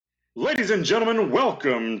Ladies and gentlemen,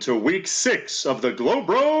 welcome to week 6 of the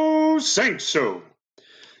Globro Saints Show.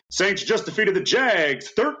 Saints just defeated the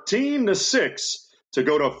Jags 13-6 to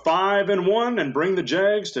go to 5-1 and bring the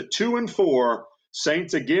Jags to 2-4.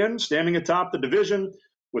 Saints again standing atop the division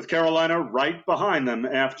with Carolina right behind them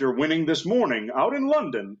after winning this morning out in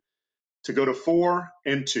London to go to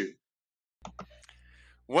 4-2.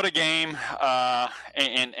 What a game,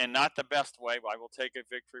 and not the best way. I will take a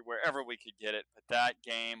victory wherever we could get it, but that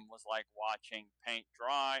game was like watching paint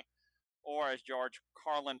dry, or as George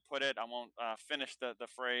Carlin put it, I won't finish the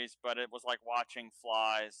phrase, but it was like watching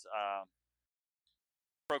flies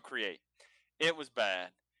procreate. It was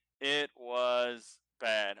bad. It was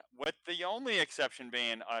bad, with the only exception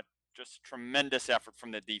being a just tremendous effort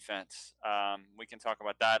from the defense. We can talk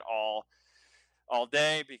about that all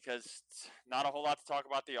day because not a whole lot to talk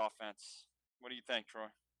about the offense. What do you think, Troy?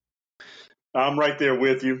 I'm right there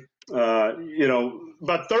with you.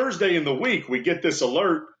 But Thursday in the week, we get this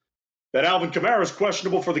alert that Alvin Kamara is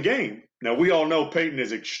questionable for the game. Now, we all know Peyton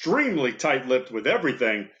is extremely tight-lipped with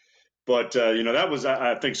everything, but, that was,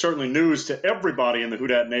 I think, certainly news to everybody in the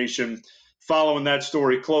Houdat Nation, following that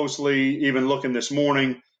story closely, even looking this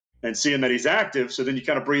morning and seeing that he's active. So then you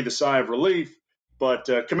kind of breathe a sigh of relief. But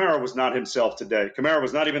Kamara was not himself today. Kamara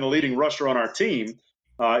was not even the leading rusher on our team,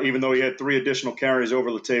 even though he had 3 additional carries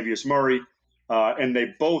over Latavius Murray. And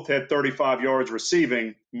they both had 35 yards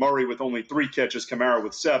receiving, Murray with only 3 catches, Kamara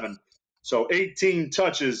with 7. So 18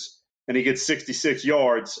 touches, and he gets 66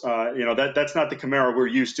 yards. That's not the Kamara we're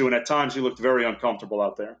used to, and at times he looked very uncomfortable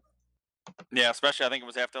out there. Yeah, especially I think it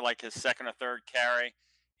was after like his second or third carry,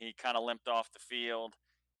 he kind of limped off the field,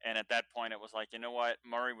 and at that point it was like, you know what,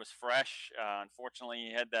 Murray was fresh. Unfortunately,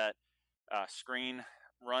 he had that screen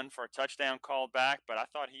run for a touchdown called back, but I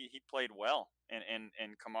thought he played well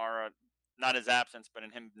in Kamara, not his absence, but in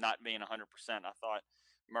him not being 100%. I thought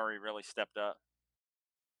Murray really stepped up.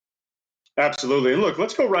 Absolutely. And look,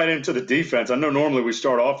 let's go right into the defense. I know normally we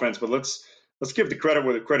start offense, but let's give the credit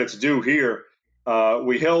where the credit's due here.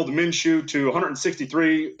 We held Minshew to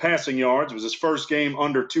 163 passing yards. It was his first game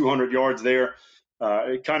under 200 yards there.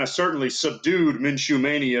 It kind of certainly subdued Minshew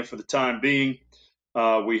mania for the time being.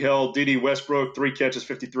 We held Dede Westbrook, 3 catches,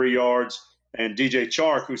 53 yards. And DJ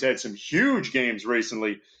Chark, who's had some huge games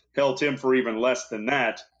recently, held him for even less than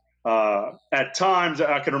that. At times,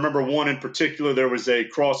 I can remember one in particular. There was a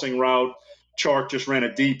crossing route. Chark just ran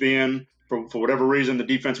a deep in. For whatever reason, the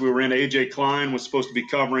defense we were in, A.J. Klein was supposed to be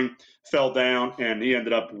covering, fell down, and he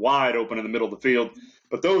ended up wide open in the middle of the field.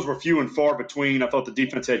 But those were few and far between. I thought the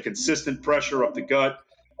defense had consistent pressure up the gut,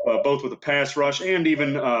 both with a pass rush and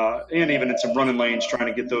even in some running lanes trying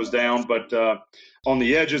to get those down. But on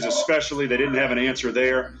the edges especially, they didn't have an answer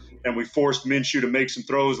there. And we forced Minshew to make some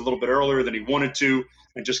throws a little bit earlier than he wanted to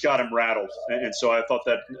and just got him rattled. And so I thought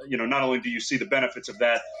that, not only do you see the benefits of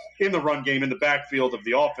that in the run game, in the backfield of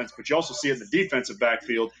the offense, but you also see it in the defensive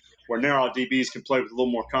backfield where now our DBs can play with a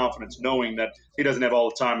little more confidence, knowing that he doesn't have all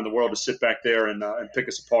the time in the world to sit back there and pick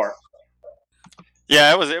us apart.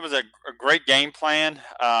 Yeah, it was a great game plan.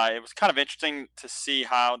 It was kind of interesting to see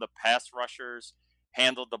how the pass rushers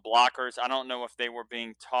handled the blockers. I don't know if they were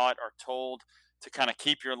being taught or told to kind of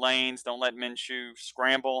keep your lanes, don't let Minshew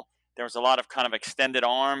scramble. There was a lot of kind of extended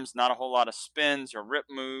arms, not a whole lot of spins or rip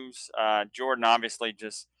moves. Jordan obviously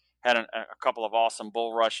just had a couple of awesome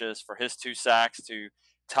bull rushes for his 2 sacks to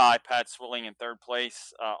tie Pat Swilling in third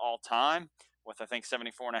place all time with, I think,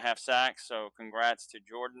 74.5 sacks. So congrats to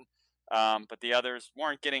Jordan. But the others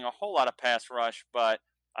weren't getting a whole lot of pass rush. But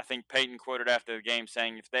I think Peyton quoted after the game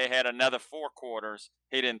saying if they had another 4 quarters,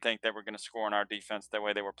 he didn't think they were going to score on our defense the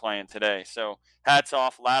way they were playing today. So hats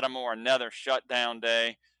off. Lattimore, another shutdown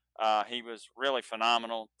day. He was really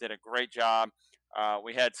phenomenal, did a great job.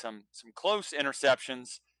 We had some close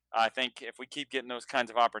interceptions. I think if we keep getting those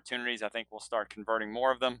kinds of opportunities, I think we'll start converting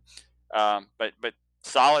more of them. But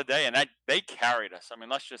solid day, and that they carried us. I mean,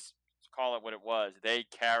 let's just call it what it was. They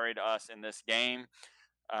carried us in this game.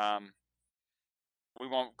 We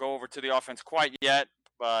won't go over to the offense quite yet,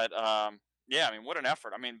 but yeah, I mean, what an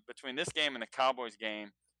effort. I mean, between this game and the Cowboys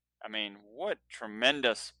game, I mean, what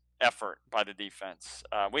tremendous effort by the defense.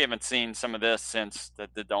 We haven't seen some of this since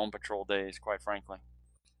the Dome Patrol days, quite frankly.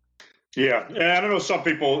 Yeah, and I know some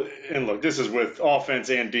people, and look, this is with offense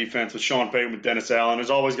and defense with Sean Payton, with Dennis Allen. There's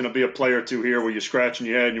always going to be a play or two here where you're scratching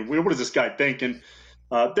your head and what is this guy thinking?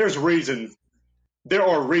 There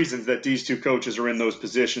are reasons that these two coaches are in those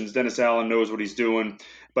positions. Dennis Allen knows what he's doing,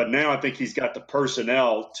 but now I think he's got the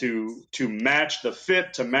personnel to match the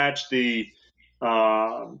fit, to match the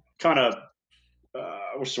kind of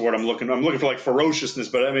what's the word I'm looking? I'm looking for like ferociousness,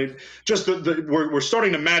 but I mean, just we're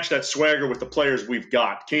starting to match that swagger with the players we've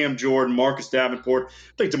got. Cam Jordan, Marcus Davenport.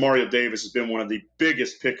 I think Demario Davis has been one of the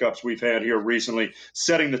biggest pickups we've had here recently,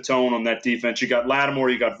 setting the tone on that defense. You got Lattimore,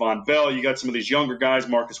 you got Von Bell, you got some of these younger guys,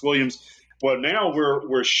 Marcus Williams. Well, now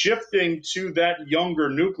we're shifting to that younger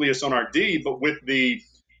nucleus on our D, but with the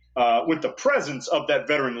presence of that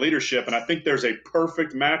veteran leadership, and I think there's a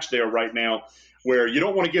perfect match there right now where you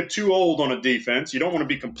don't want to get too old on a defense. You don't want to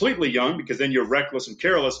be completely young because then you're reckless and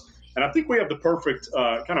careless. And I think we have the perfect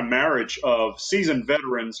kind of marriage of seasoned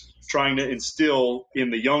veterans trying to instill in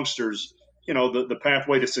the youngsters, the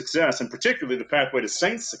pathway to success, and particularly the pathway to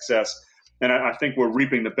Saints success. And I think we're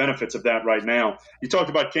reaping the benefits of that right now. You talked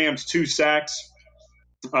about Cam's 2 sacks.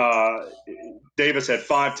 Davis had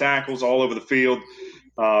 5 tackles all over the field.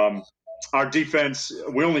 Our defense,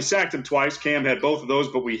 we only sacked him twice. Cam had both of those,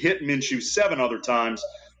 but we hit Minshew 7 other times.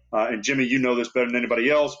 And Jimmy, you know this better than anybody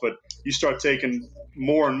else, but you start taking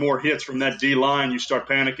more and more hits from that D line. You start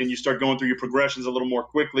panicking. You start going through your progressions a little more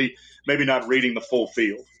quickly, maybe not reading the full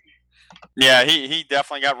field. Yeah, he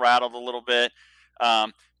definitely got rattled a little bit.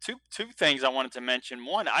 Two things I wanted to mention.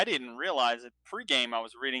 One, I didn't realize that pregame I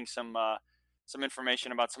was reading some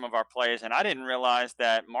information about some of our players, and I didn't realize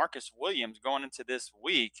that Marcus Williams going into this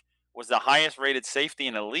week was the highest rated safety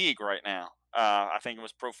in the league right now. I think it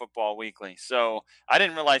was Pro Football Weekly. So I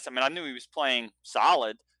didn't realize. I mean, I knew he was playing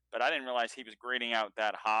solid, but I didn't realize he was grading out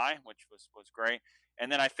that high, which was great. And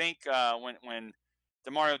then I think when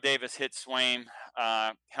Demario Davis hit Swaim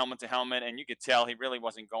helmet to helmet, and you could tell he really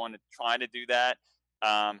wasn't going to try to do that.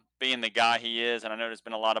 Being the guy he is, and I know there's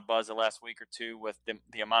been a lot of buzz the last week or two with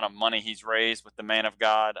the amount of money he's raised with the Man of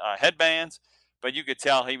God headbands, but you could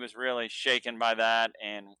tell he was really shaken by that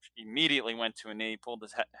and immediately went to a knee, pulled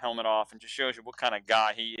his helmet off, and just shows you what kind of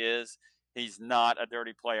guy he is. He's not a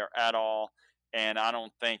dirty player at all, and I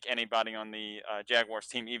don't think anybody on the Jaguars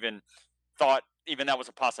team even thought even that was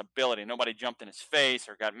a possibility. Nobody jumped in his face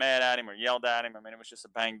or got mad at him or yelled at him. I mean, it was just a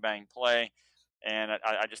bang play. And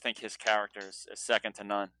I just think his character is second to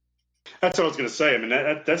none. That's what I was going to say. I mean,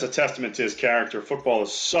 that's a testament to his character. Football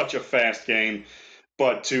is such a fast game,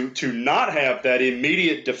 but to not have that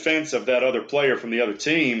immediate defense of that other player from the other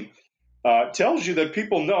team tells you that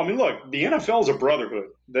people know. I mean, look, the NFL is a brotherhood.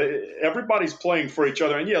 Everybody's playing for each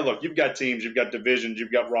other. And yeah, look, you've got teams, you've got divisions,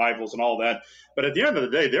 you've got rivals and all that. But at the end of the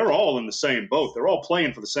day, they're all in the same boat. They're all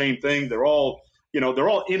playing for the same thing. They're all in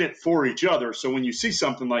it for each other. So when you see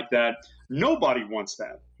something like that, nobody wants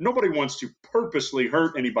that. Nobody wants to purposely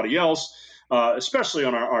hurt anybody else, especially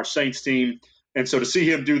on our Saints team. And so to see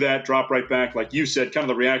him do that, drop right back, like you said, kind of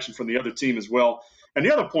the reaction from the other team as well. And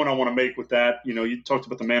the other point I want to make with that, you talked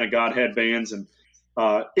about the Man of God headbands, and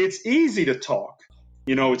it's easy to talk.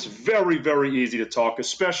 It's very, very easy to talk,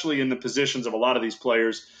 especially in the positions of a lot of these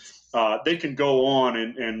players. They can go on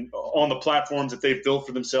and on the platforms that they've built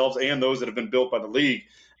for themselves and those that have been built by the league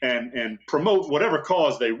and promote whatever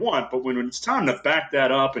cause they want. But when it's time to back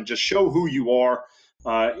that up and just show who you are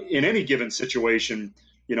in any given situation,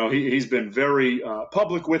 he's been very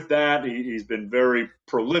public with that. He's been very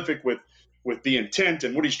prolific with the intent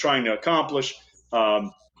and what he's trying to accomplish.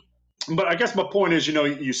 But I guess my point is,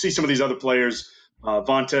 you see some of these other players,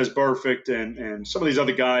 Vontaze Burfict and some of these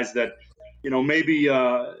other guys that, maybe,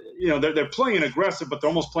 they're playing aggressive, but they're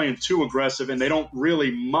almost playing too aggressive, and they don't really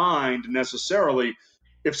mind necessarily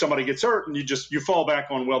if somebody gets hurt, and you fall back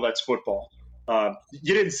on, well, that's football.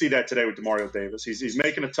 You didn't see that today with Demario Davis. He's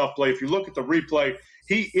making a tough play. If you look at the replay,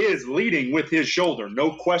 he is leading with his shoulder,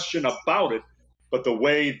 no question about it. But the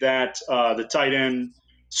way that the tight end,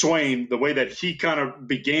 Swaim, the way that he kind of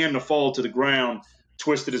began to fall to the ground,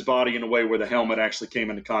 twisted his body in a way where the helmet actually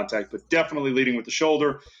came into contact. But definitely leading with the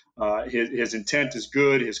shoulder. His intent is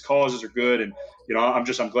good. His causes are good. And,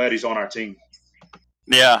 I'm glad he's on our team.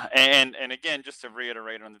 Yeah, and again, just to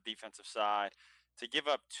reiterate on the defensive side, to give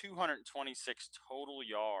up 226 total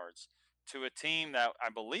yards to a team that I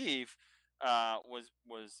believe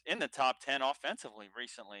was in the top 10 offensively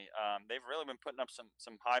recently. They've really been putting up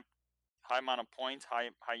some high amount of points, high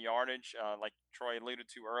yardage, like Troy alluded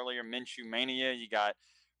to earlier. Minshew mania. You got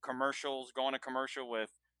commercials, going to commercial with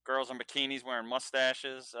girls in bikinis wearing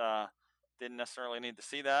mustaches. Didn't necessarily need to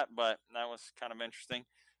see that, but that was kind of interesting.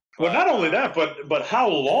 Well, not only that, but how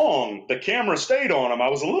long the camera stayed on him. I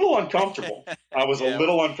was a little uncomfortable. I'm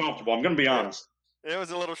going to be honest. It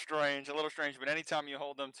was a little strange. But anytime you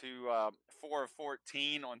hold them to 4 of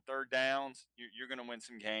 14 on third downs, you're going to win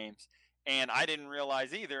some games. And I didn't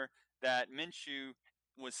realize either that Minshew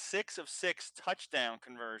was 6 of 6 touchdown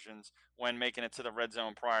conversions when making it to the red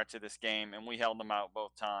zone prior to this game, and we held them out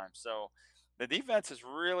both times. So the defense is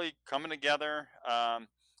really coming together, and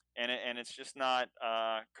it's just not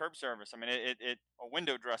curb service. I mean, a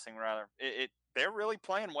window dressing rather. They're really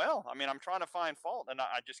playing well. I mean, I'm trying to find fault, and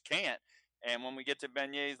I just can't. And when we get to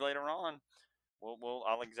beignets later on,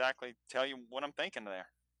 I'll exactly tell you what I'm thinking there.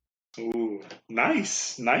 Ooh,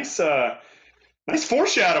 nice. Nice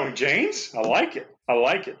foreshadowing, James. I like it.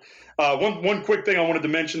 One quick thing I wanted to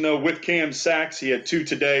mention, though, with Cam sacks, he had 2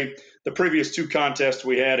 today. The previous 2 contests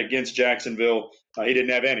we had against Jacksonville, he didn't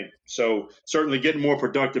have any. So certainly getting more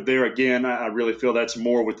productive there. Again, I really feel that's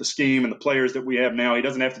more with the scheme and the players that we have now. He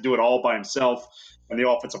doesn't have to do it all by himself, and the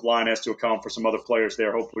offensive line has to account for some other players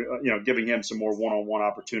there, hopefully, giving him some more one-on-one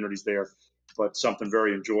opportunities there. But something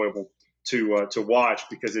very enjoyable to watch,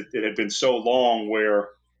 because it had been so long where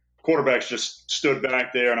quarterbacks just stood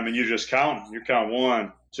back there, and I mean, you count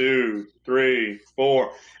 1, 2, 3,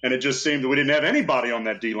 4, and it just seemed that we didn't have anybody on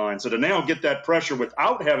that D-line. So to now get that pressure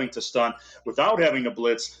without having to stunt, without having a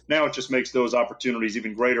blitz, now it just makes those opportunities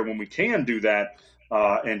even greater when we can do that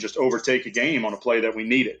and just overtake a game on a play that we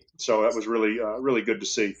needed. So that was really, really good to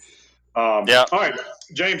see. Yeah. All right,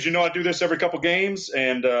 James, I do this every couple games,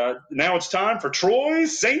 and now it's time for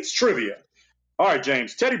Troy's Saints Trivia. All right,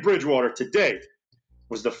 James, Teddy Bridgewater today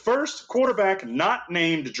was the first quarterback not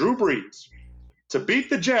named Drew Brees to beat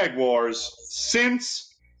the Jaguars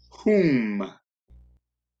since whom?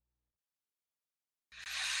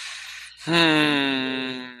 I'm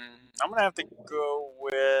going to have to go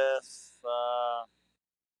with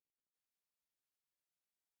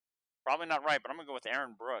probably not right, but I'm going to go with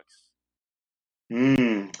Aaron Brooks.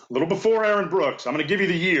 A little before Aaron Brooks. I'm going to give you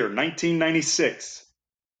the year, 1996.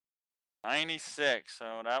 96.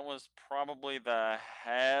 So that was probably the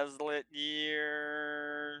Hazlitt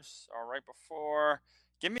years, or right before.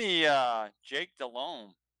 Give me Jake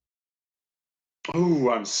Delhomme. Oh,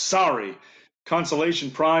 I'm sorry.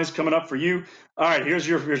 Consolation prize coming up for you. All right, here's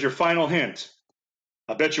your final hint.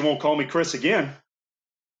 I bet you won't call me Chris again.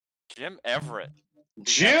 Jim Everett.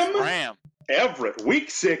 Jim Everett,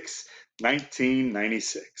 Week 6,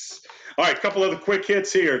 1996. All right, a couple other quick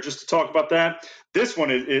hits here just to talk about that. This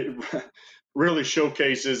one, it really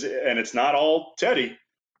showcases, and it's not all Teddy,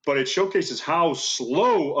 but it showcases how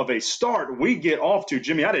slow of a start we get off to.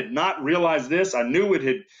 Jimmy, I did not realize this. I knew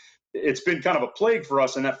it's been kind of a plague for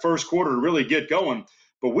us in that first quarter to really get going,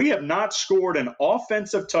 but we have not scored an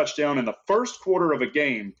offensive touchdown in the first quarter of a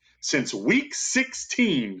game since Week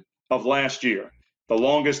 16 of last year, the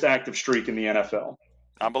longest active streak in the NFL.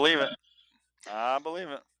 I believe it.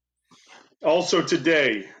 Also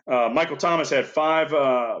today, Michael Thomas had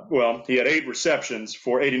 8 receptions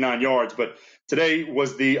for 89 yards, but today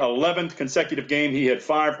was the 11th consecutive game he had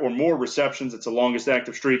 5 or more receptions. It's the longest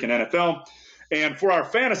active streak in NFL. And for our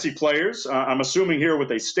fantasy players, I'm assuming here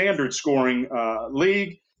with a standard scoring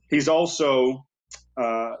league, he's also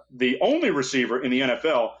the only receiver in the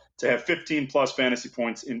NFL to have 15-plus fantasy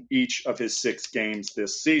points in each of his 6 games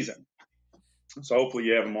this season. So hopefully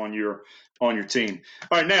you have him on your team.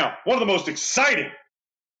 All right, now, one of the most exciting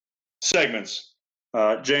segments,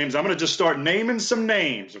 James, I'm going to just start naming some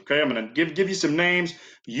names, okay? I'm going to give you some names.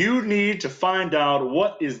 You need to find out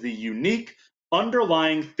what is the unique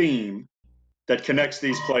underlying theme that connects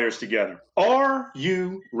these players together. Are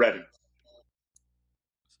you ready?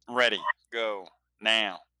 Ready. Go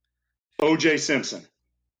now. O.J. Simpson.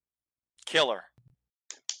 Killer.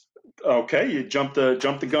 Okay, you jumped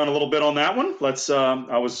the gun a little bit on that one.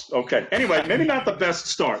 Okay. Anyway, maybe not the best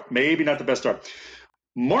start.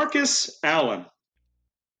 Marcus Allen.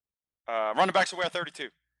 Running backs away at 32.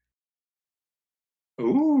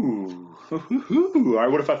 Ooh. All right,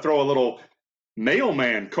 what if I throw a little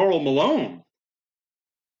mailman, Karl Malone?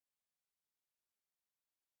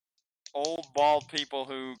 Old bald people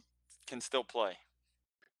who can still play.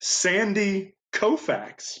 Sandy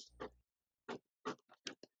Koufax.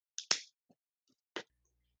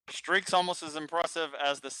 Streak's almost as impressive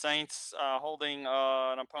as the Saints holding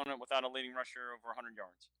an opponent without a leading rusher over 100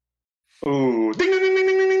 yards. Ooh, ding, ding, ding,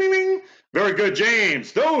 ding, ding, ding, ding. Very good,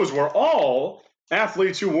 James. Those were all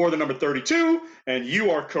athletes who wore the number 32, and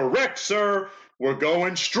you are correct, sir. We're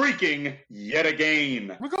going streaking yet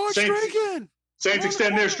again. We're going streaking. Saints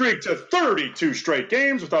extend their streak to 32 straight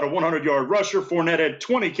games without a 100-yard rusher. Fournette had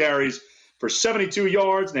 20 carries for 72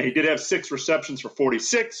 yards. Now, he did have 6 receptions for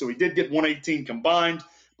 46, so he did get 118 combined,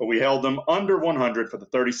 but we held them under 100 for the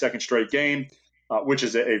 32nd straight game, which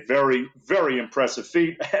is a very, very impressive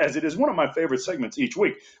feat, as it is one of my favorite segments each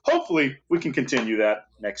week. Hopefully, we can continue that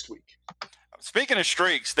next week. Speaking of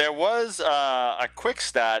streaks, there was a quick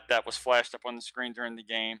stat that was flashed up on the screen during the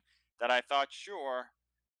game that I thought, sure,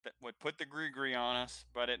 that would put the gree on us,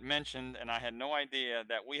 but it mentioned, and I had no idea,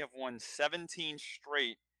 that we have won 17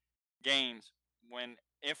 straight games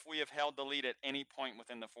if we have held the lead at any point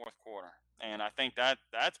within the fourth quarter. And I think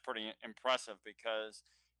that's pretty impressive, because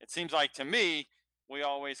it seems like to me we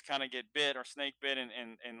always kind of get bit or snake bit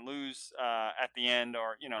and lose at the end,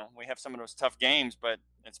 or we have some of those tough games, but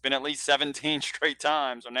it's been at least 17 straight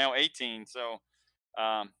times, or now 18. So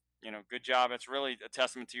good job. It's really a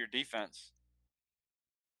testament to your defense.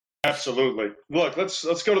 Absolutely. Look,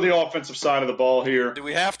 let's go to the offensive side of the ball here. Do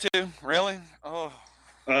we have to? Really? Oh.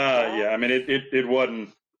 Yeah. I mean, it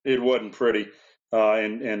wasn't pretty.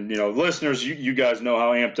 And listeners, you guys know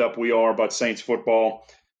how amped up we are about Saints football,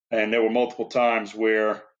 and there were multiple times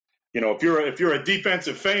where, if you're a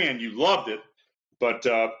defensive fan, you loved it. But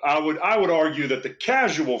I would argue that the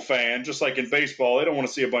casual fan, just like in baseball, they don't want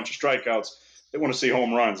to see a bunch of strikeouts. They want to see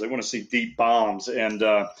home runs. They want to see deep bombs. And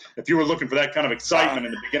if you were looking for that kind of excitement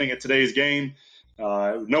in the beginning of today's game,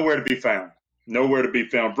 nowhere to be found. Nowhere to be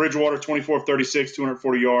found. Bridgewater, 24 of 36,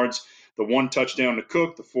 240 yards. The one touchdown to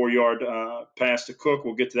Cook, the 4-yard pass to Cook.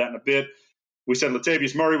 We'll get to that in a bit. We said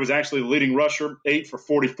Latavius Murray was actually the leading rusher, 8 for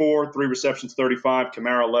 44, 3 receptions, 35.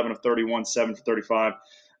 Kamara, 11 of 31, 7 for 35.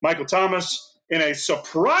 Michael Thomas, in a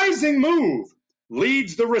surprising move,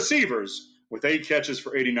 leads the receivers with 8 catches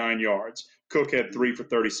for 89 yards. Cook had 3 for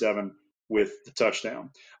 37 with the touchdown.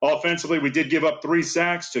 Offensively, we did give up 3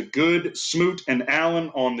 sacks to Good, Smoot, and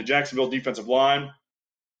Allen on the Jacksonville defensive line.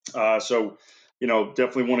 So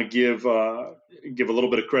definitely want to give a little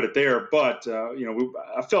bit of credit there. But,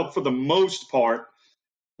 I felt for the most part,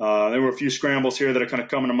 there were a few scrambles here that are kind of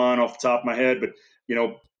coming to mind off the top of my head. But,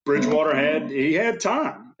 Bridgewater had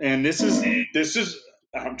time. And this is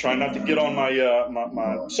I'm trying not to get on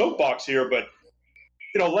my soapbox here, but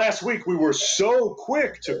last week we were so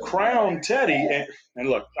quick to crown Teddy, and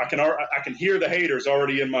look, I can hear the haters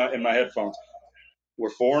already in my headphones. We're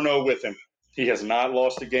 4-0 with him. He has not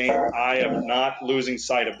lost a game. I am not losing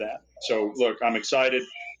sight of that. So look, I'm excited.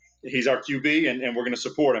 He's our QB, and we're going to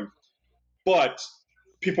support him. But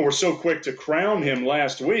people were so quick to crown him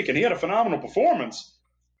last week, and he had a phenomenal performance.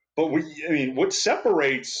 But what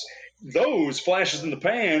separates those flashes in the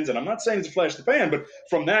pans, and I'm not saying it's a flash in the pan, but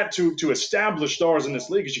from that to establish stars in this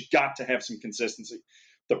league is you got to have some consistency.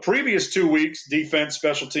 The previous 2 weeks, defense,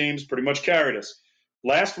 special teams pretty much carried us.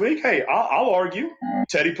 Last week, hey, I'll argue,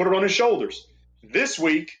 Teddy put it on his shoulders. This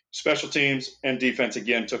week, special teams and defense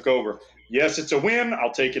again took over. Yes, it's a win.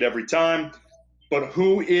 I'll take it every time. But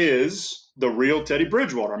who is the real Teddy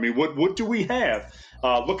Bridgewater? I mean, what do we have?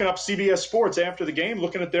 Looking up CBS Sports after the game,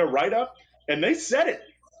 looking at their write-up, and they said it.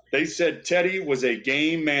 They said Teddy was a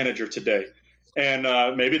game manager today. And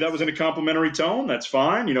maybe that was in a complimentary tone. That's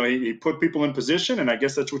fine. He put people in position, and I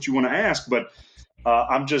guess that's what you want to ask. But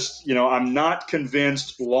I'm just, I'm not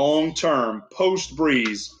convinced long-term,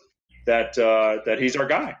 post-Breeze, that he's our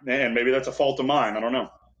guy. And maybe that's a fault of mine. I don't know.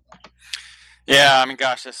 Yeah, I mean,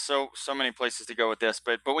 gosh, there's so many places to go with this.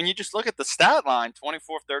 But when you just look at the stat line,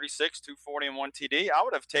 24 of 36, 240 and 1 TD, I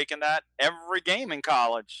would have taken that every game in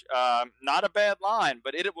college. Not a bad line,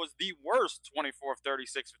 but it was the worst 24 of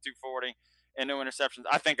 36 for 240 and no interceptions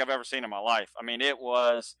I think I've ever seen in my life. I mean, it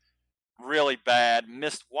was really bad.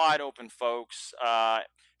 Missed wide open folks.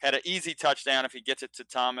 Had an easy touchdown if he gets it to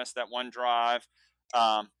Thomas, that one drive.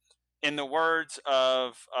 In the words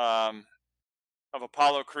of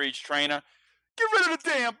Apollo Creed's trainer, get rid of the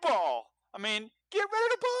damn ball. I mean, get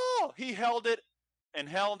rid of the ball. He held it and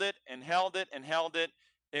held it and held it and held it.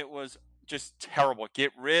 It was just terrible.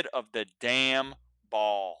 Get rid of the damn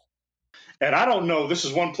ball. And I don't know. This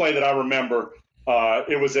is one play that I remember.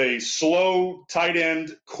 It was a slow tight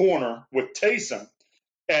end corner with Taysom.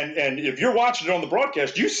 And if you're watching it on the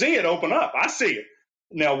broadcast, you see it open up. I see it.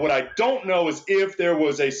 Now, what I don't know is if there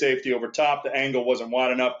was a safety over top, the angle wasn't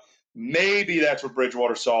wide enough. Maybe that's what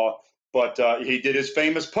Bridgewater saw. But he did his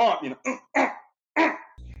famous pump,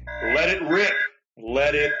 let it rip.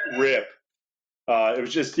 Let it rip. It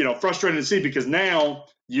was just, frustrating to see, because now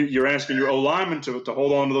you're asking your O-lineman to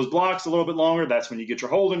hold on to those blocks a little bit longer. That's when you get your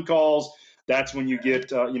holding calls. That's when you get,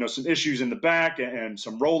 some issues in the back and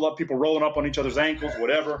some people rolling up on each other's ankles,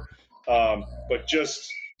 whatever. But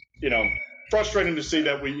just, frustrating to see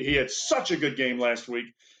that he had such a good game last week.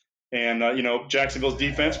 And, Jacksonville's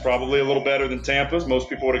defense probably a little better than Tampa's. Most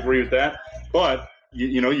people would agree with that. But,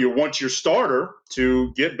 you want your starter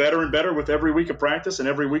to get better and better with every week of practice and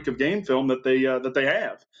every week of game film that they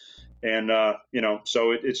have. And,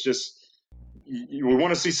 so it's just we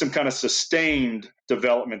want to see some kind of sustained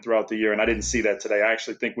development throughout the year. And I didn't see that today. I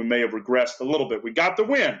actually think we may have regressed a little bit. We got the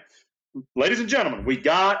win. Ladies and gentlemen, we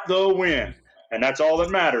got the win. and that's all that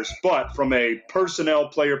matters. But from a personnel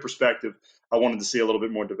player perspective, I wanted to see a little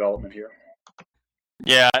bit more development here.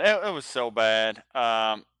 Yeah, it was so bad.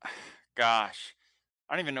 Gosh,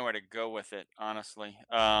 I don't even know where to go with it, honestly.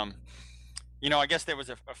 I guess there was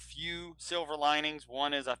a few silver linings.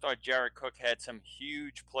 One is I thought Jared Cook had some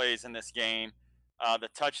huge plays in this game. The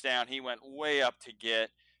touchdown he went way up to get.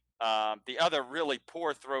 The other really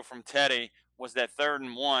poor throw from Teddy was that 3rd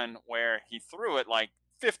and 1 where he threw it like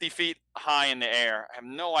 50 feet high in the air. I have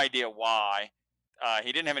no idea why.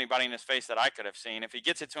 He didn't have anybody in his face that I could have seen. If he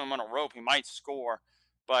gets it to him on a rope, he might score.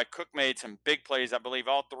 But Cook made some big plays. I believe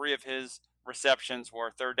all 3 of his receptions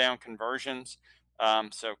were 3rd down conversions.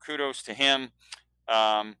 So kudos to him.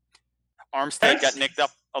 Armstead got nicked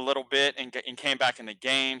up a little bit and came back in the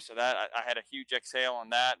game. So that I had a huge exhale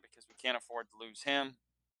on that because we can't afford to lose him.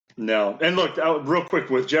 No. And look, real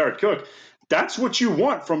quick with Jared Cook, that's what you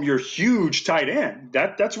want from your huge tight end.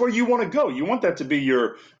 That's where you want to go. You want that to be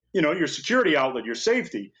your security outlet, your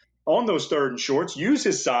safety on those 3rd and shorts. Use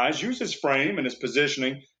his size, use his frame and his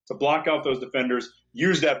positioning to block out those defenders.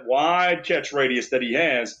 Use that wide catch radius that he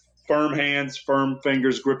has. Firm hands, firm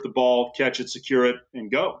fingers, grip the ball, catch it, secure it,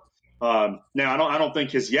 and go. Now, I don't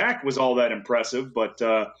think his yak was all that impressive, but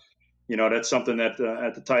that's something that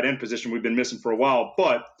at the tight end position we've been missing for a while.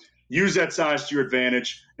 But use that size to your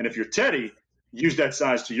advantage, and if you're Teddy, use that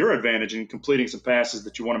size to your advantage in completing some passes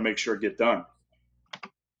that you want to make sure get done.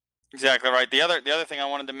 Exactly right. The other thing I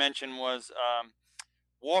wanted to mention was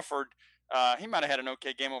Warford. He might have had an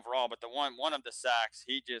okay game overall, but the one of the sacks,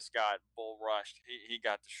 he just got bull rushed. He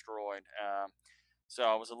got destroyed. So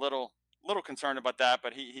I was a little concerned about that,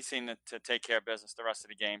 but he seemed to take care of business the rest of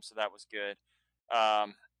the game, so that was good.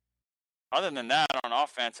 Other than that, on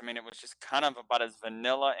offense, I mean, it was just kind of about as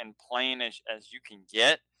vanilla and plain as you can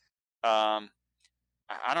get.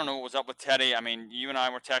 I don't know what was up with Teddy. I mean, you and I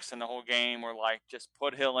were texting the whole game. We're like, just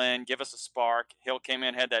put Hill in, give us a spark. Hill came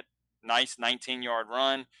in, had that nice 19-yard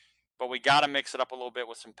run, but we got to mix it up a little bit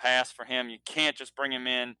with some pass for him. You can't just bring him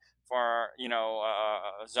in for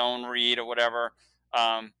a zone read or whatever.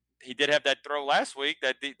 He did have that throw last week,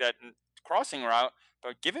 that crossing route,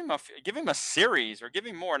 but give him a series or give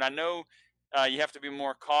him more. And I know you have to be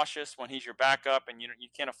more cautious when he's your backup, and you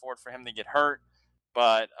can't afford for him to get hurt.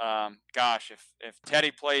 But gosh, if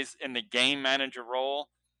Teddy plays in the game manager role,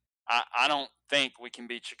 I don't think we can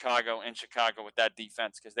beat Chicago in Chicago with that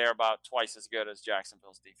defense because they're about twice as good as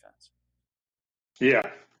Jacksonville's defense. Yeah,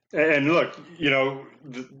 and look,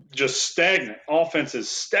 just stagnant. Offense is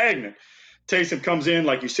stagnant. Taysom comes in,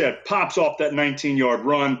 like you said, pops off that 19-yard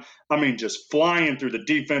run. I mean, just flying through the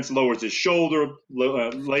defense, lowers his shoulder,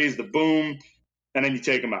 lays the boom, and then you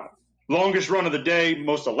take him out. Longest run of the day,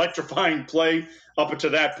 most electrifying play up to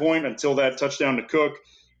that point until that touchdown to Cook.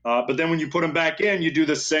 But then when you put him back in, you do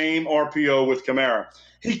the same RPO with Kamara.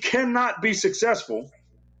 He cannot be successful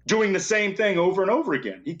doing the same thing over and over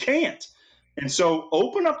again. He can't. And so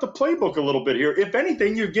open up the playbook a little bit here. If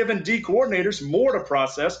anything, you're giving D coordinators more to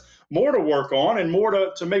process, more to work on, and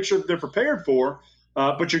more to make sure that they're prepared for.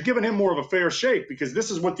 But you're giving him more of a fair shake because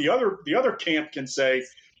this is what the other camp can say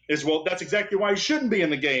is, well, that's exactly why he shouldn't be in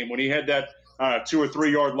the game when he had that 2 or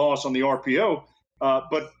 3 yard loss on the RPO.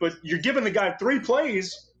 But you're giving the guy 3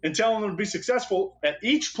 plays and telling him to be successful at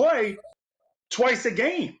each play twice a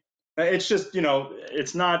game. It's just,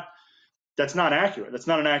 that's not accurate. That's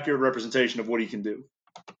not an accurate representation of what he can do.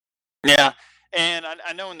 Yeah. And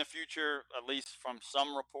I know in the future, at least from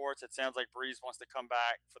some reports, it sounds like Brees wants to come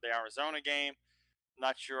back for the Arizona game.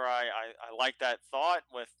 Not sure I like that thought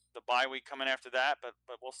with the bye week coming after that, but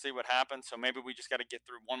we'll see what happens. So maybe we just got to get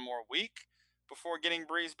through one more week before getting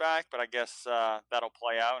Brees back. But I guess that'll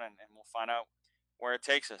play out, and we'll find out where it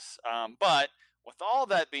takes us. But with all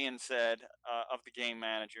that being said of the game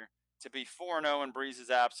manager, to be 4-0 in Brees'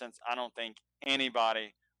 absence, I don't think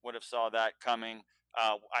anybody would have saw that coming.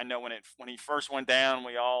 I know when he first went down,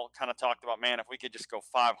 we all kind of talked about, man, if we could just go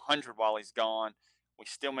 500 while he's gone, we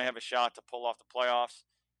still may have a shot to pull off the playoffs.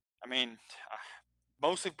 I mean,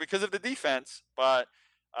 mostly because of the defense, but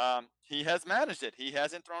he has managed it. He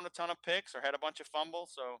hasn't thrown a ton of picks or had a bunch of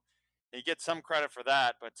fumbles, so he gets some credit for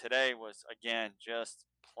that. But today was, again, just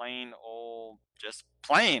plain old, just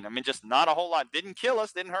plain. I mean, just not a whole lot. Didn't kill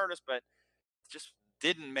us, didn't hurt us, but just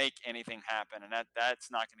didn't make anything happen. And that's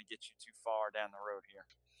not going to get you too far down the road here.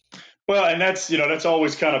 Well, and that's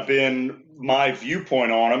always kind of been my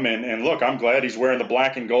viewpoint on him. And look, I'm glad he's wearing the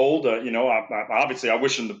black and gold. Obviously I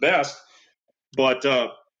wish him the best, but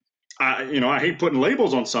I hate putting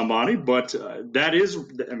labels on somebody, but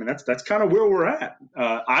that's kind of where we're at.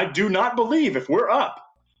 I do not believe if we're up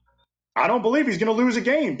I don't believe he's going to lose a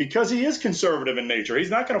game because he is conservative in nature. He's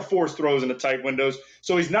not going to force throws into tight windows,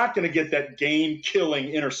 so he's not going to get that game-killing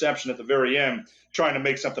interception at the very end trying to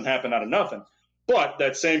make something happen out of nothing. But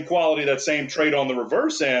that same quality, that same trait on the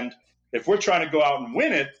reverse end, if we're trying to go out and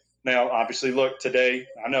win it, now, obviously, look, today,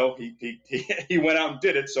 I know he went out and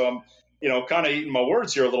did it, so I'm, kind of eating my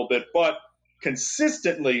words here a little bit. But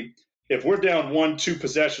consistently, if we're down 1, 2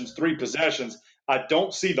 possessions, 3 possessions, I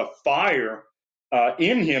don't see the fire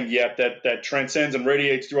in him yet that transcends and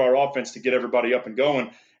radiates through our offense to get everybody up and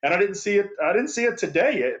going. And I didn't see it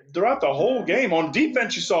today. Throughout the whole game, on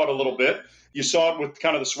defense, you saw it a little bit. You saw it with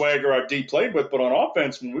kind of the swagger our D played with, but on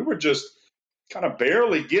offense, when we were just kind of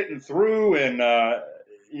barely getting through and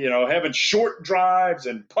having short drives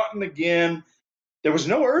and punting again, there was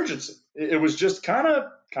no urgency. It was just kind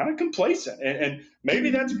of complacent. And maybe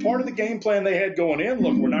that's part of the game plan they had going in.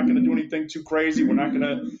 Look, we're not going to do anything too crazy. We're not going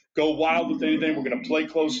to go wild with anything. We're going to play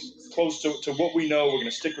close to what we know. We're going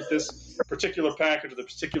to stick with this particular package or the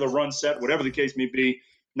particular run set, whatever the case may be,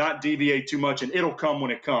 not deviate too much, and it'll come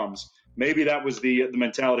when it comes. Maybe that was the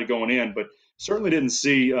mentality going in, but certainly didn't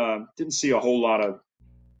see a whole lot of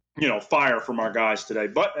fire from our guys today.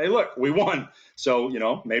 But hey, look, we won, so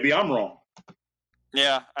maybe I'm wrong.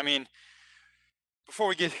 Yeah, I mean, before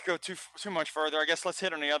we go too much further, I guess let's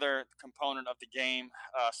hit on the other component of the game,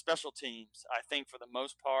 special teams. I think for the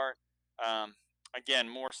most part, again,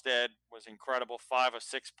 Morstead was incredible. 5 of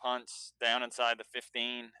 6 punts down inside the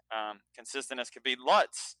 15, consistent as could be.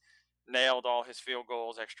 Lutz nailed all his field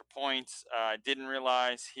goals, extra points. I didn't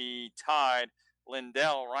realize he tied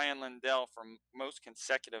Ryan Lindell for most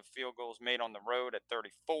consecutive field goals made on the road at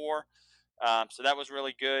 34. So that was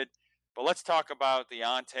really good. But let's talk about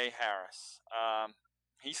Deontay Harris.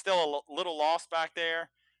 He's still a little lost back there.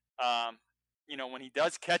 When he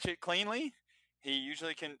does catch it cleanly, he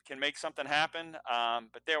usually can make something happen.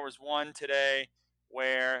 But there was one today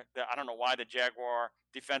where I don't know why the Jaguar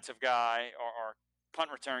defensive guy or punt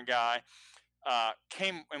return guy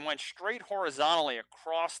came and went straight horizontally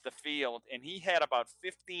across the field, and he had about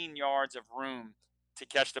 15 yards of room to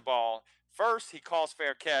catch the ball. First, he calls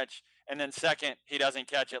fair catch, and then second, he doesn't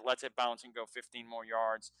catch it, lets it bounce and go 15 more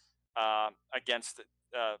yards against,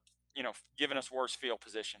 giving us worse field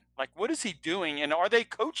position. Like, what is he doing, and are they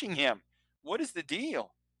coaching him? What is the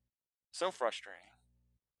deal? So frustrating.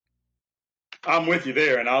 I'm with you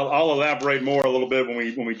there, and I'll elaborate more a little bit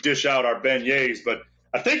when we dish out our beignets, but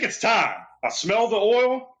I think it's time. I smell the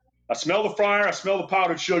oil, I smell the fryer, I smell the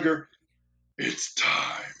powdered sugar. It's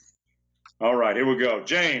time. All right, here we go.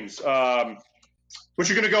 James, what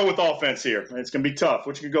you going to go with offense here? It's going to be tough.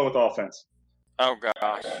 What you going to go with offense? Oh,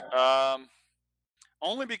 gosh.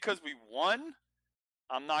 Only because we won,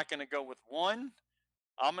 I'm not going to go with 1.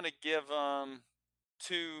 I'm going to give them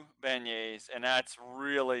 2 beignets, and that's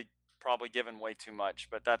really probably giving way too much,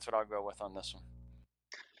 but that's what I'll go with on this one.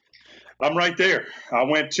 I'm right there. I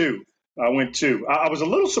went 2. I was a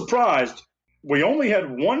little surprised. We only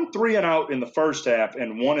had 1 3-and-out in the first half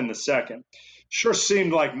and 1 in the second. Sure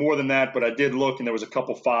seemed like more than that, but I did look, and there was a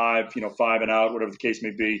couple 5 and out, whatever the case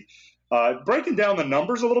may be. Breaking down the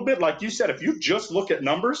numbers a little bit, like you said, if you just look at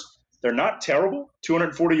numbers, they're not terrible.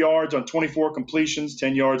 240 yards on 24 completions,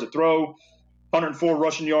 10 yards a throw, 104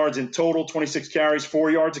 rushing yards in total, 26 carries,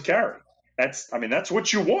 4 yards a carry. That's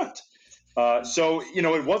what you want. So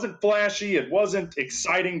it wasn't flashy. It wasn't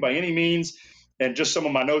exciting by any means. And just some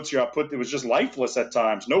of my notes here, it was just lifeless at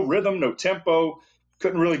times. No rhythm, no tempo.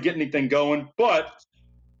 Couldn't really get anything going. But,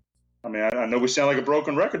 I know we sound like a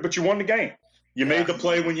broken record, but you won the game. You made the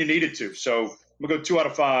play when you needed to. So I'm going to go 2 out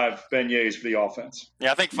of 5 beignets for the offense.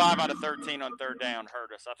 Yeah, I think 5 out of 13 on third down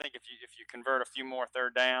hurt us. I think if you convert a few more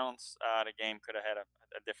third downs, the game could have had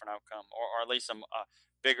a different outcome or at least some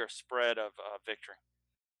bigger spread of victory.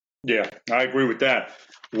 Yeah, I agree with that.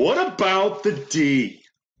 What about the D?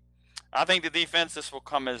 I think the defense, this will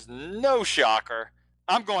come as no shocker.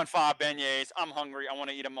 I'm going 5 beignets. I'm hungry. I want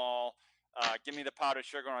to eat them all. Give me the powdered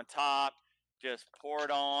sugar on top. Just pour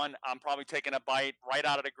it on. I'm probably taking a bite right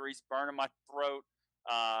out of the grease, burning my throat.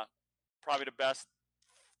 Probably the best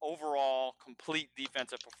overall complete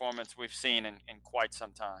defensive performance we've seen in quite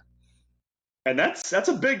some time. And that's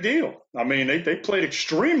a big deal. They played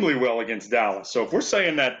extremely well against Dallas. So if we're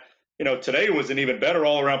saying that, today was an even better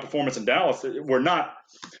all-around performance in Dallas, we're not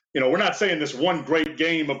saying this one great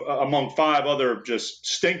game among 5 other just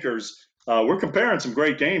stinkers. We're comparing some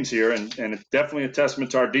great games here, and it's definitely a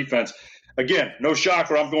testament to our defense. Again, no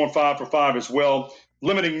shocker, I'm going 5 for 5 as well.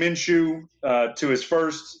 Limiting Minshew to his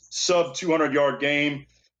first sub-200-yard game,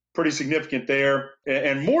 pretty significant there.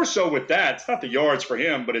 And more so with that, it's not the yards for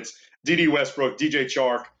him, but it's D.D. Westbrook, DJ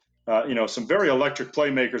Chark, some very electric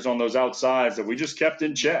playmakers on those outsides that we just kept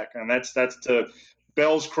in check. And that's to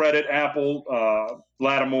Bell's credit, Apple,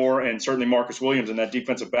 Lattimore, and certainly Marcus Williams in that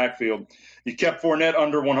defensive backfield. You kept Fournette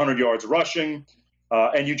under 100 yards rushing,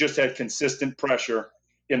 and you just had consistent pressure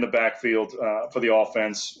in the backfield for the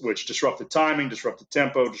offense, which disrupted timing, disrupted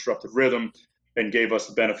tempo, disrupted rhythm, and gave us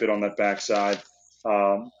the benefit on that backside.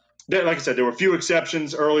 Like I said, there were a few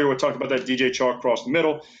exceptions earlier. We talked about that DJ Chark across the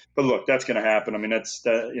middle, but look, that's going to happen. I mean,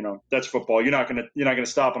 that's football. You're not going to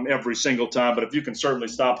stop them every single time, but if you can certainly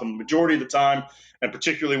stop them the majority of the time, and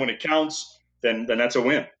particularly when it counts, then that's a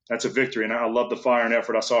win. That's a victory, and I love the fire and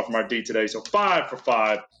effort I saw from our D today. So 5 for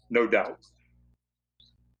 5, no doubt.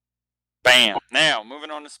 Bam. Now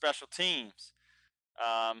moving on to special teams.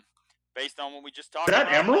 Based on what we just talked about.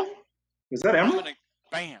 Is that Emerald?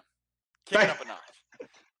 Bam. Kick it up a notch.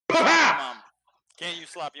 Can't use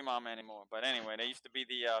Slap Your Mama anymore. But anyway, they used to be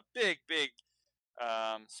the big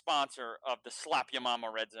sponsor of the Slap Your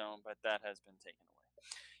Mama Red Zone, but that has been taken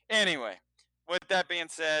away. Anyway, with that being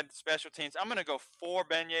said, special teams, I'm going to go 4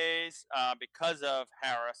 beignets because of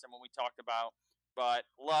Harris and what we talked about. But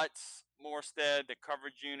Lutz, Morstead, the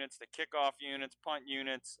coverage units, the kickoff units, punt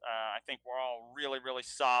units, I think we're all really, really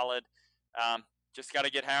solid. Just got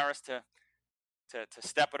to get Harris to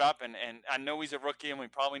step it up. And I know he's a rookie, and we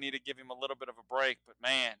probably need to give him a little bit of a break. But,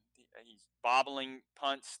 man, he's bobbling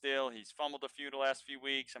punts still. He's fumbled a few the last few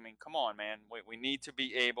weeks. I mean, come on, man. We need to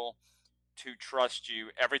be able to trust you.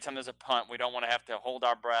 Every time there's a punt, we don't want to have to hold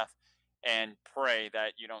our breath and pray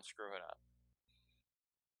that you don't screw it up.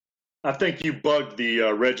 I think you bugged the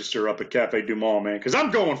register up at Cafe Du Monde, man, because I'm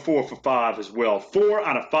going 4 for 5 as well. 4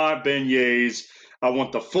 out of 5 beignets. I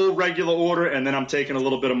want the full regular order, and then I'm taking a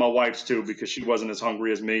little bit of my wife's too because she wasn't as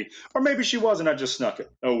hungry as me. Or maybe she was, and I just snuck it.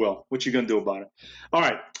 Oh, well. What you going to do about it? All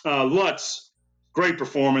right. Lutz, great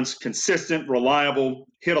performance, consistent, reliable,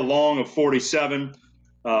 hit a long of 47.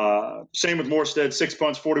 Same with Morstead, 6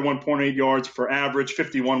 punts, 41.8 yards for average.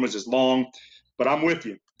 51 was his long. But I'm with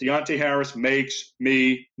you. Deontay Harris makes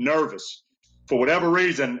me nervous. For whatever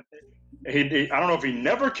reason, I don't know if he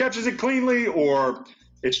never catches it cleanly or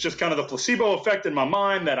it's just kind of the placebo effect in my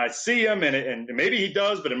mind that I see him, and maybe he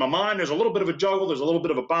does, but in my mind there's a little bit of a juggle, there's a little bit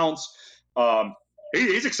of a bounce.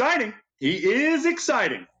 He's exciting. He is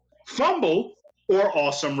exciting. Fumble or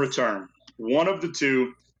awesome return. One of the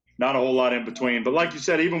two, not a whole lot in between. But like you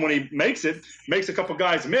said, even when he makes a couple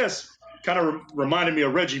guys miss, kind of reminded me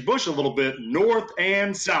of Reggie Bush a little bit, north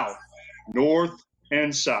and south.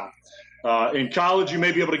 In college, you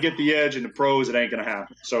may be able to get the edge. In the pros, it ain't going to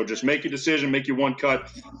happen. So just make your decision, make your one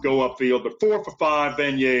cut, go upfield. But 4 for 5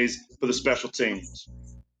 beignets for the special teams.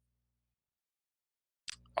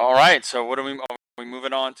 All right. So are we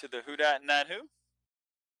moving on to the Who Dat and That Who?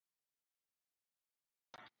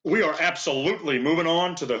 We are absolutely moving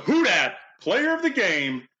on to the Who Dat player of the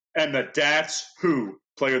game and the That's Who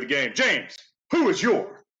player of the game. James, who is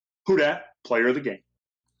your Who Dat player of the game?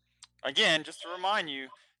 Again, just to remind you,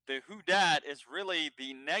 the Who Dat is really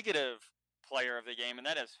the negative player of the game, and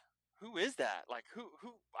that is, who is that? Like, who?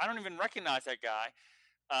 I don't even recognize that guy.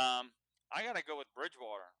 I got to go with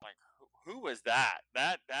Bridgewater. Like, who was that?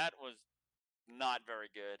 That was not very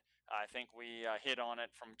good. I think we hit on it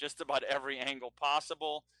from just about every angle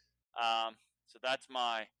possible. So that's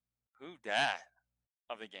my Who Dat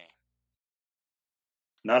of the game.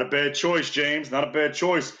 Not a bad choice, James. Not a bad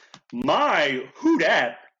choice. My Who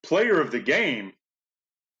Dat player of the game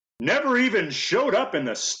never even showed up in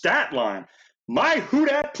the stat line. My Who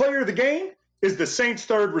Dat player of the game is the Saints'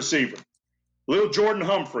 third receiver. Lil Jordan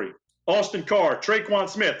Humphrey, Austin Carr, Traquan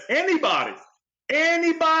Smith, anybody.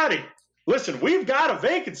 Listen, we've got a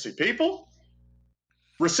vacancy, people.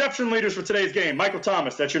 Reception leaders for today's game. Michael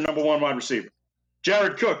Thomas, that's your number 1 wide receiver.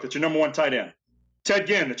 Jared Cook, that's your number 1 tight end. Ted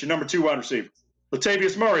Ginn, that's your number 2 wide receiver.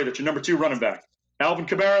 Latavius Murray, that's your number 2 running back. Alvin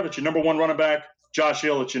Kamara, that's your number 1 running back. Josh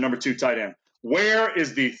Hill, that's your number 2 tight end. Where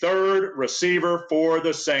is the third receiver for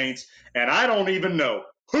the Saints? And I don't even know.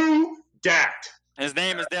 Who Dat? His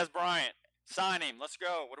name is Des Bryant. Sign him. Let's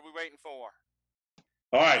go. What are we waiting for?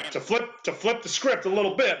 All right, to flip the script a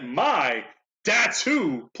little bit, my That's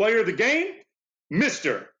Who player of the game,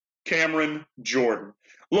 Mr. Cameron Jordan.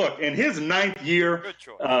 Look, in his 9th year,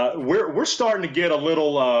 we're starting to get a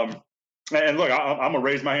little and look, I'm going to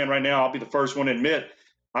raise my hand right now. I'll be the first one to admit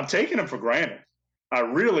I'm taking him for granted. I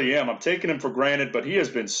really am. I'm taking him for granted, but he has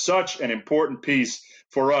been such an important piece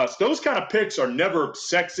for us. Those kind of picks are never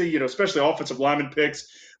sexy, especially offensive lineman picks.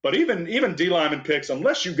 But even D lineman picks,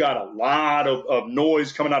 unless you got a lot of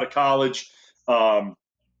noise coming out of college,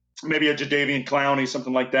 maybe a Jadeveon Clowney,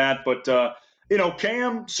 something like that. But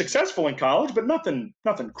Cam, successful in college, but nothing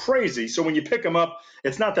crazy. So when you pick him up,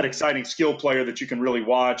 it's not that exciting skill player that you can really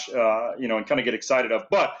watch, and kind of get excited of.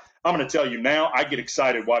 But I'm going to tell you now, I get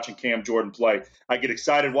excited watching Cam Jordan play. I get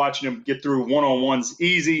excited watching him get through one-on-ones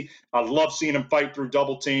easy. I love seeing him fight through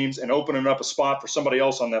double teams and opening up a spot for somebody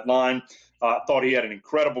else on that line. Thought he had an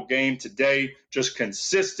incredible game today, just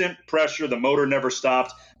consistent pressure. The motor never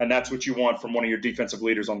stopped, and that's what you want from one of your defensive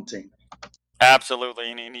leaders on the team.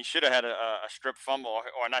 Absolutely, and he should have had a strip fumble,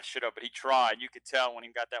 or not should have, but he tried. You could tell when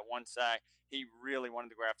he got that one sack, he really wanted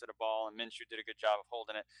to go after the ball, and Minshew did a good job of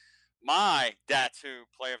holding it. My Datu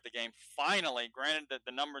player of the game, finally, granted that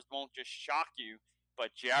the numbers won't just shock you, but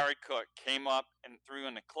Jared Cook came up and threw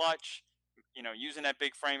in the clutch, using that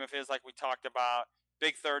big frame of his like we talked about,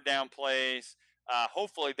 big third down plays.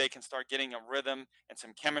 Hopefully they can start getting a rhythm and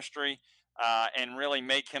some chemistry and really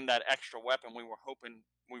make him that extra weapon we were hoping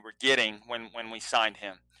we were getting when we signed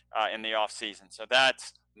him in the offseason. So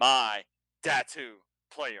that's my Datu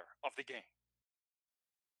player of the game.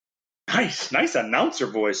 Nice announcer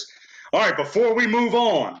voice. All right, before we move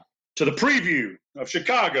on to the preview of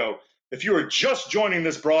Chicago, if you are just joining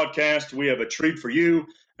this broadcast, we have a treat for you,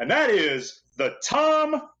 and that is the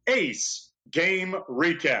Tom Ace game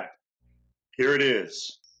recap. Here it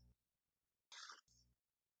is.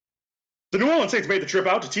 The New Orleans Saints made the trip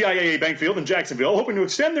out to TIAA Bank Field in Jacksonville, hoping to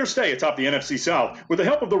extend their stay atop the NFC South. With the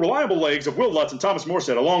help of the reliable legs of Will Lutz and Thomas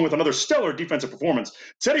Morstead, along with another stellar defensive performance,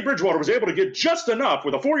 Teddy Bridgewater was able to get just enough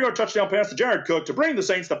with a 4-yard touchdown pass to Jared Cook to bring the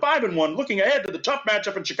Saints to 5-1, looking ahead to the tough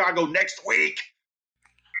matchup in Chicago next week.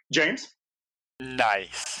 James?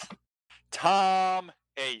 Nice. Tom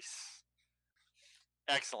Ace.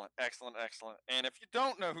 Excellent. And if you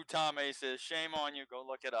don't know who Tom Ace is, shame on you. Go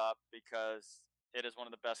look it up because it is one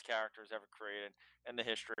of the best characters ever created in the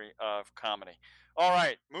history of comedy. All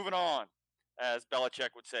right, moving on, as Belichick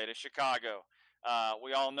would say, to Chicago.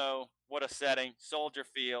 We all know what a setting, Soldier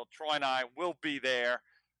Field. Troy and I will be there.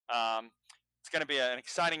 It's going to be an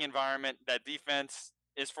exciting environment. That defense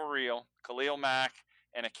is for real. Khalil Mack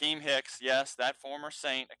and Akeem Hicks, yes, that former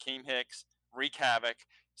Saint, Akeem Hicks, wreak havoc.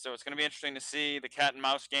 So it's going to be interesting to see the cat and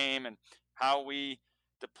mouse game and how we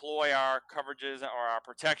deploy our coverages or our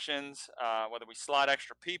protections, whether we slot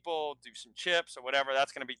extra people, do some chips or whatever.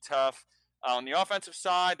 That's going to be tough. On the offensive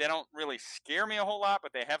side, they don't really scare me a whole lot,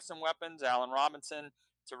 but they have some weapons. Allen Robinson,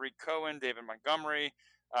 Tariq Cohen, David Montgomery,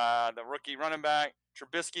 the rookie running back.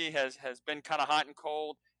 Trubisky has been kind of hot and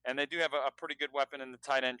cold, and they do have a pretty good weapon in the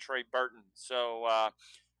tight end, Trey Burton. So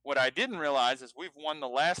what I didn't realize is we've won the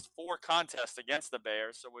last 4 contests against the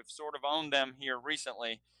Bears, so we've sort of owned them here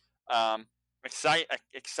recently.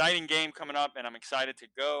 Exciting game coming up, and I'm excited to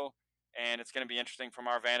go, and it's going to be interesting from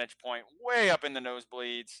our vantage point, way up in the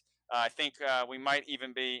nosebleeds. I think we might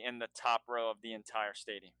even be in the top row of the entire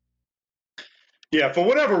stadium. Yeah, for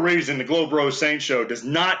whatever reason, the Globe Rose Saints Show does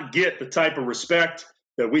not get the type of respect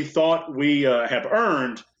that we thought we have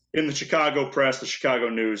earned in the Chicago press, the Chicago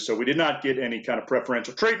news. So we did not get any kind of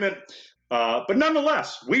preferential treatment. But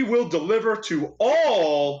nonetheless, we will deliver to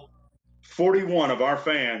all 41 of our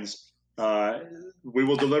fans. We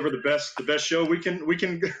will deliver the best show we can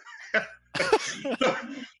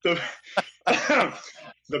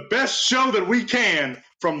the best show that we can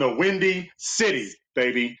from the Windy City,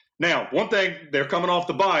 baby. Now, one thing, they're coming off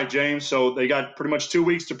the bye, James, so they got pretty much 2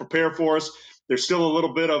 weeks to prepare for us. There's still a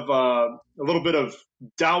little bit of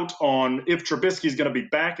doubt on if Trubisky is going to be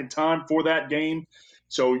back in time for that game.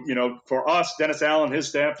 So, for us, Dennis Allen, his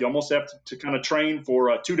staff, you almost have to kind of train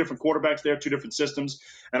for 2 different quarterbacks there, 2 different systems.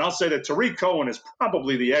 And I'll say that Tariq Cohen is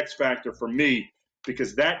probably the X factor for me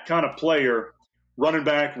because that kind of player, running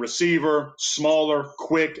back, receiver, smaller,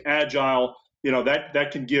 quick, agile, that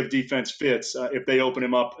can give defense fits if they open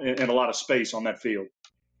him up in a lot of space on that field.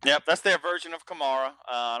 Yep, that's their version of Kamara.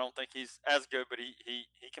 I don't think he's as good, but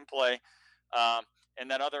he can play.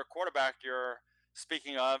 And that other quarterback you're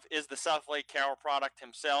speaking of is the South Lake Carroll product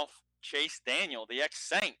himself, Chase Daniel, the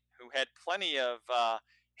ex-Saint, who had plenty of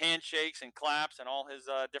handshakes and claps and all his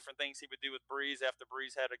different things he would do with Breeze after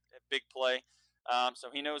Breeze had a big play. So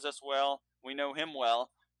he knows us well. We know him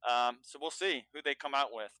well. So we'll see who they come out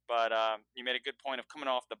with. But you made a good point of coming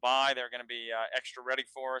off the bye. They're going to be extra ready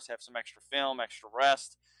for us, have some extra film, extra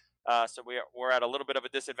rest. So we're at a little bit of a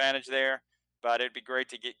disadvantage there, but it'd be great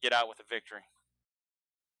to get out with a victory.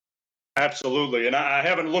 Absolutely. And I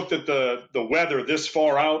haven't looked at the weather this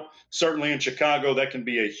far out. Certainly in Chicago, that can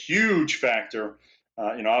be a huge factor.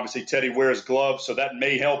 Obviously Teddy wears gloves, so that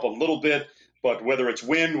may help a little bit. But whether it's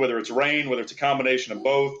wind, whether it's rain, whether it's a combination of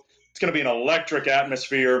both, it's going to be an electric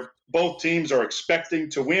atmosphere. Both teams are expecting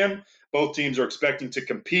to win, Both teams are expecting to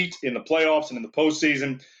compete in the playoffs and in the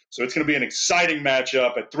postseason. So it's going to be an exciting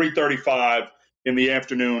matchup at 3:35 in the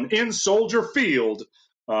afternoon in Soldier Field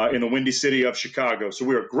in the Windy City of Chicago. So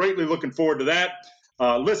we are greatly looking forward to that.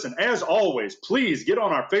 Listen, as always, please get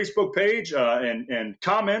on our Facebook page and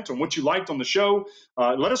comment on what you liked on the show.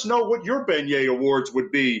 Let us know what your Beignet Awards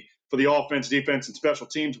would be for the offense, defense, and special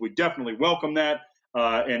teams. We definitely welcome that.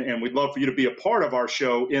 And we'd love for you to be a part of our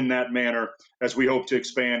show in that manner as we hope to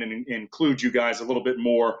expand and include you guys a little bit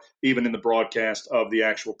more, even in the broadcast of the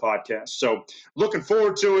actual podcast. So looking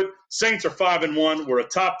forward to it. Saints are 5-1. We're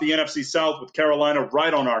atop the NFC South with Carolina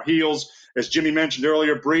right on our heels. As Jimmy mentioned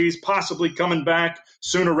earlier, Breeze possibly coming back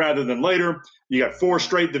sooner rather than later. You got 4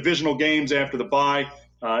 straight divisional games after the bye.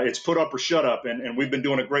 It's put up or shut up, and we've been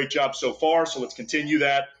doing a great job so far, so let's continue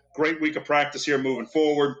that. Great week of practice here moving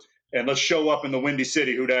forward. And let's show up in the Windy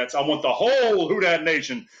City, Hoodats. I want the whole Houdat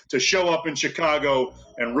Nation to show up in Chicago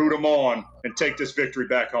and root them on and take this victory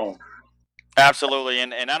back home. Absolutely.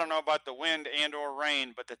 And I don't know about the wind and or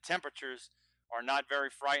rain, but the temperatures are not very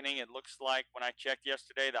frightening. It looks like when I checked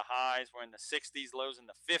yesterday, the highs were in the 60s, lows in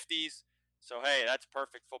the 50s. So, hey, that's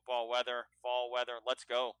perfect football weather, fall weather. Let's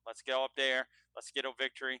go. Let's go up there. Let's get a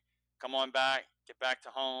victory. Come on back, get back to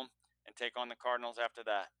home, and take on the Cardinals after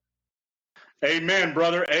that. Amen,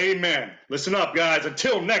 brother. Amen. Listen up, guys.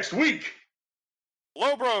 Until next week.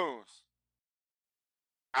 Low Bros.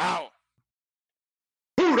 Out.